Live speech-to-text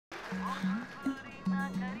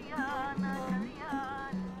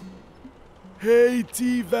Hey,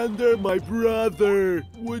 tea vendor, my brother.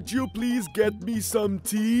 Would you please get me some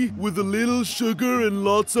tea with a little sugar and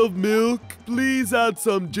lots of milk? Please add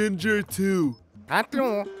some ginger too.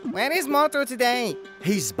 Patlu, where is Motu today?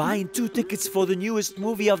 He's buying 2 tickets for the newest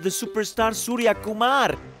movie of the superstar Surya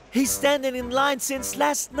Kumar. He's standing in line since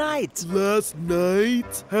last night. Last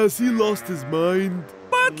night? Has he lost his mind?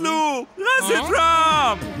 Patlu!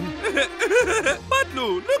 Razitram!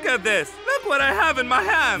 Patlu, look at this! Look what I have in my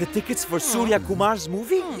hand! The tickets for Surya Kumar's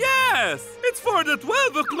movie? Yes! It's for the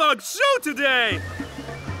 12 o'clock show today!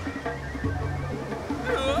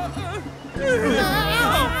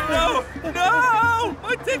 No! No!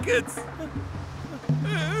 My tickets!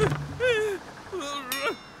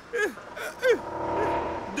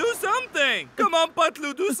 Do something! Come on,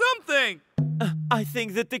 Patlu, do something! I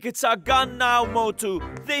think the tickets are gone now, Motu.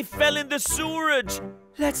 They fell in the sewerage.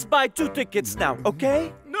 Let's buy 2 tickets now,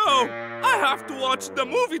 okay? No! I have to watch the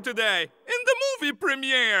movie today! In the movie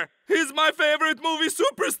premiere! He's my favorite movie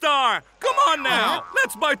superstar! Come on now!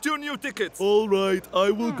 Let's buy 2 new tickets! All right,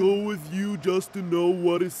 I will go with you just to know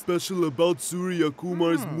what is special about Surya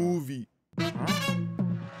Kumar's movie.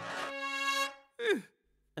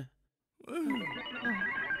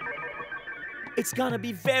 It's gonna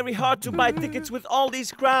be very hard to buy tickets with all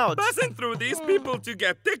these crowds. Passing through these people to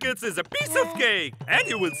get tickets is a piece of cake. And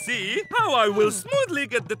you will see how I will smoothly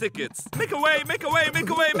get the tickets. Make a way, make a way, make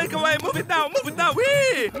a way, make a way. Move it now, move it now.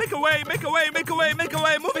 Whee! Make a way, make a way, make a way, make a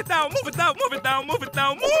way. Move it now, move it now, move it now, move it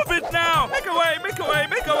now, move it now. Make a way, make a way,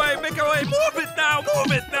 make a way, make a way. Move it now,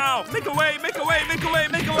 move it now. Make a way, make a way, make a way,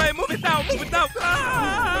 make a way. Move it now, move it now.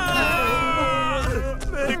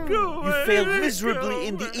 You failed miserably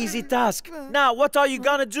in the easy task. Now, what are you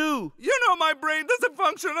gonna do? You know my brain doesn't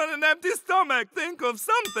function on an empty stomach. Think of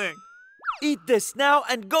something. Eat this now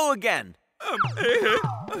and go again.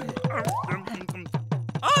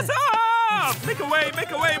 Awesome! Make a way,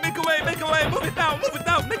 make a way, make a way, make a way. Move it now, move it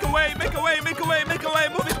now. Make a way, make a way, make a way, make a way.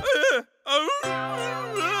 Move it.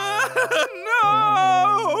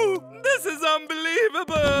 No! This is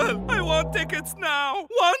unbelievable! I want tickets now!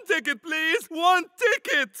 1 ticket, please! 1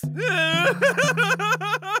 ticket!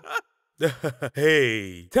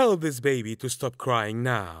 Hey, tell this baby to stop crying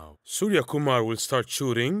now. Surya Kumar will start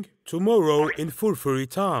shooting tomorrow in Furfurinagar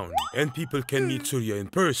town, and people can meet Surya in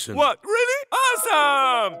person. What? Really?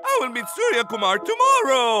 Awesome! I will meet Surya Kumar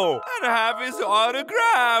tomorrow and have his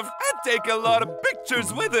autograph and take a lot of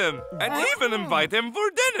pictures with him and even invite him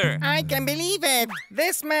for dinner. I can believe it.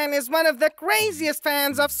 This man is one of the craziest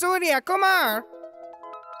fans of Surya Kumar.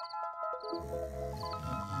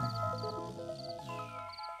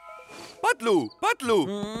 Patlu! Patlu!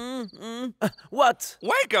 What?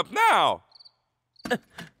 Wake up now!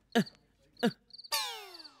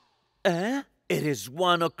 It is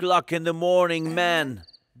 1 o'clock in the morning, man.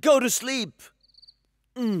 Go to sleep.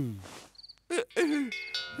 Patlu!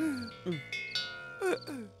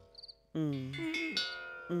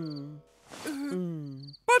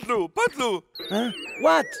 Patlu! Huh?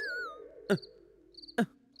 What?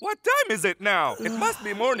 What time is it now? It must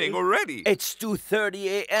be morning already. It's 2:30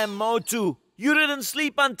 a.m., Motu. You didn't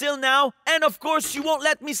sleep until now, and of course you won't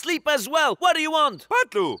let me sleep as well. What do you want?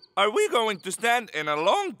 Patlu, are we going to stand in a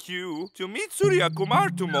long queue to meet Surya Kumar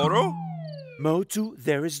tomorrow? Motu,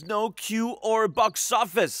 there is no queue or box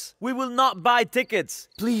office. We will not buy tickets.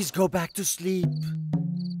 Please go back to sleep.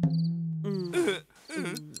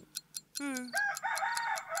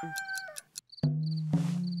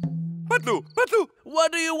 Patlu, Patlu!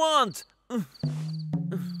 What do you want?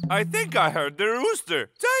 I think I heard the rooster.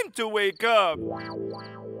 Time to wake up.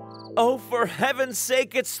 Oh, for heaven's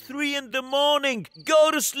sake, it's 3 in the morning.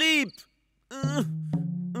 Go to sleep.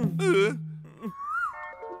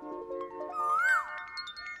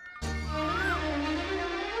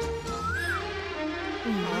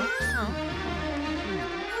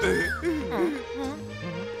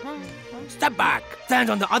 Step back. Stand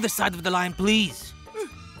on the other side of the line, please.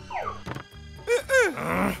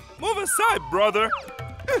 Move aside, brother.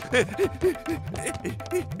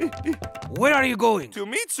 Where are you going? To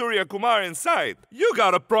meet Surya Kumar inside. You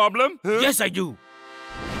got a problem? Huh? Yes, I do.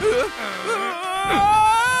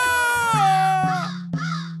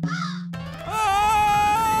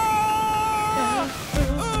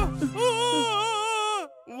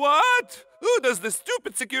 What? Who does the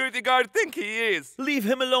stupid security guard think he is? Leave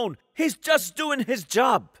him alone. He's just doing his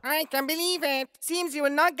job. I can believe it. Seems you will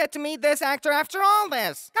not get to meet this actor after all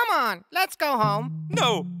this. Come on, let's go home.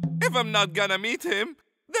 No, if I'm not gonna meet him,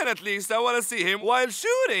 then at least I want to see him while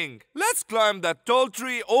shooting. Let's climb that tall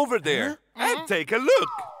tree over there and take a look.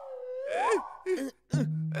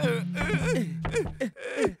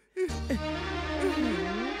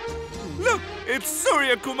 Look, it's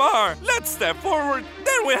Surya Kumar. Let's step forward,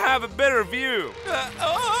 then we have a better view.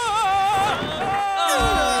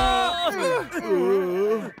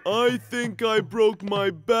 I think I broke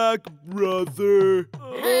my back, brother.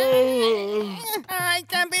 I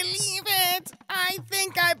can't believe it. I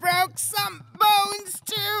think I broke some bones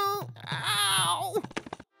too. Ow.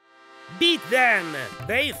 Beat them!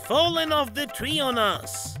 They've fallen off the tree on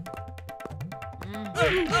us.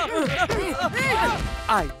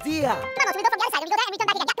 Idea!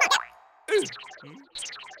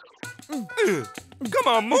 Come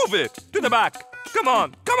on, move it! To the back! Come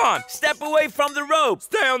on, come on! Step away from the rope!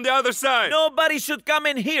 Stay on the other side! Nobody should come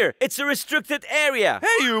in here! It's a restricted area!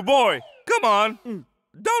 Hey, you boy! Come on!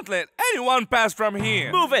 Don't let anyone pass from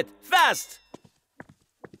here! Move it! Fast!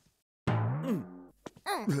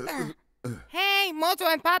 Hey, Motu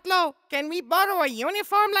and Patlu, can we borrow a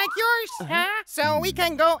uniform like yours? Huh? So we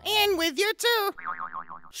can go in with you too.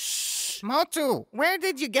 Shh! Motu, where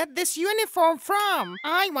did you get this uniform from?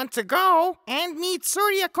 I want to go and meet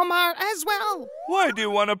Surya Kumar as well. Why do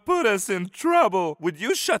you want to put us in trouble? Would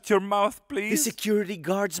you shut your mouth, The please? security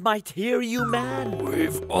guards might hear you, man.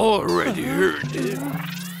 We've already heard it.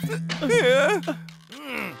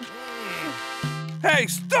 Hey,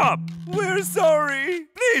 stop! We're sorry.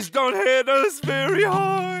 Please don't hit us very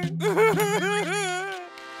hard.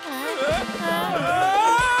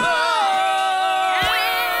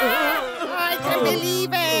 I can't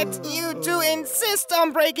believe it. You two insist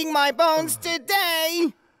on breaking my bones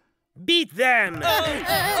today. Beat them!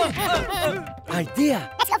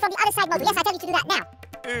 Idea! Let's go from the other side, Motu. Yes, I tell you to do that now.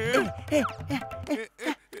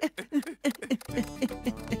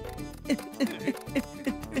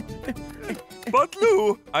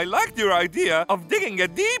 Patlu, I liked your idea of digging a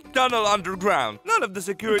deep tunnel underground. None of the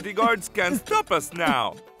security guards can stop us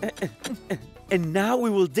now. And now we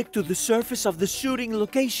will dig to the surface of the shooting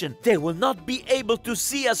location. They will not be able to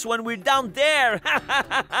see us when we're down there.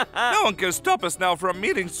 No one can stop us now from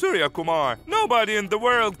meeting Surya Kumar. Nobody in the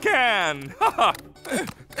world can. Huh?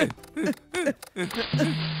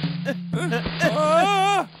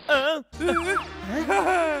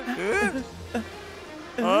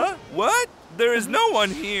 What? There is no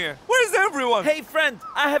one here. Where's everyone? Hey, friend,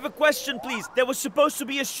 I have a question, please. There was supposed to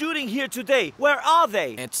be a shooting here today. Where are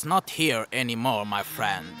they? It's not here anymore, my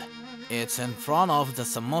friend. It's in front of the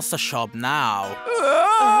samosa shop now.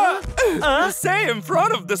 Say in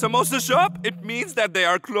front of the samosa shop? It means that they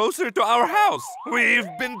are closer to our house. We've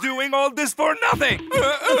been doing all this for nothing.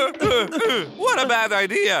 What a bad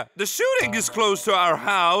idea. The shooting is close to our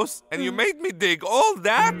house, and you made me dig all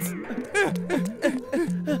that?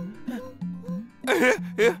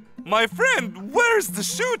 My friend, where's the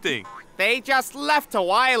shooting? They just left a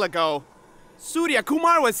while ago. Surya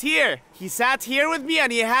Kumar was here. He sat here with me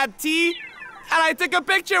and he had tea. And I took a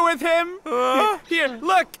picture with him. Here,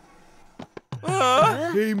 look.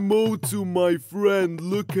 Hey, Motu, my friend,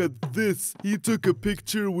 look at this. He took a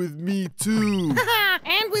picture with me too.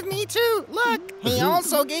 And with me too. Look, he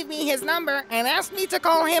also gave me his number and asked me to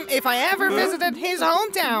call him if I ever visited his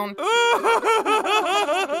hometown.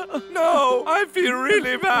 No, I feel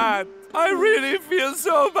really bad. I really feel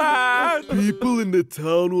so bad. People in the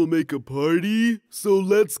town will make a party, so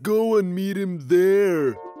let's go and meet him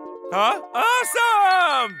there. Huh?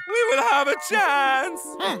 Awesome! We will have a chance.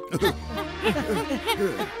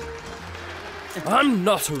 I'm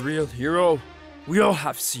not a real hero. We all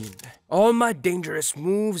have seen all my dangerous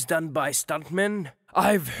moves done by stuntmen.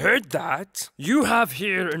 I've heard that you have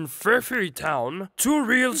here in Furfurinagar town 2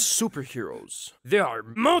 real superheroes. They are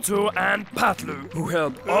Motu and Patlu, who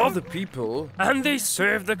help all the people, and they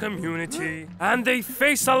serve the community, and they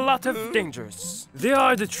face a lot of dangers. They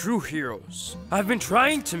are the true heroes. I've been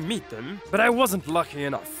trying to meet them, but I wasn't lucky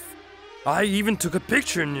enough. I even took a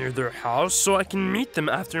picture near their house so I can meet them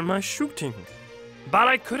after my shooting. But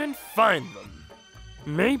I couldn't find them.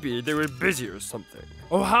 Maybe they were busy or something.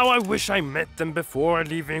 Oh, how I wish I met them before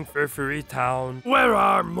leaving Furfurinagar town. Where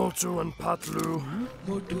are Motu and Patlu?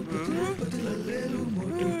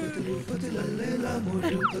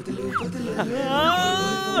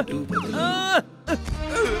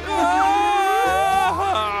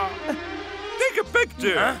 Take a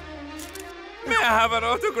picture. Huh? May I have an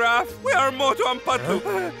autograph? We are Motu and Patlu.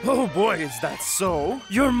 Oh boy, is that so?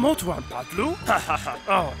 You're Motu and Patlu?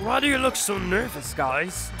 Oh, why do you look so nervous,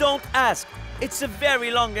 guys? Don't ask. It's a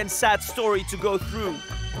very long and sad story to go through.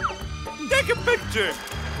 Take a picture.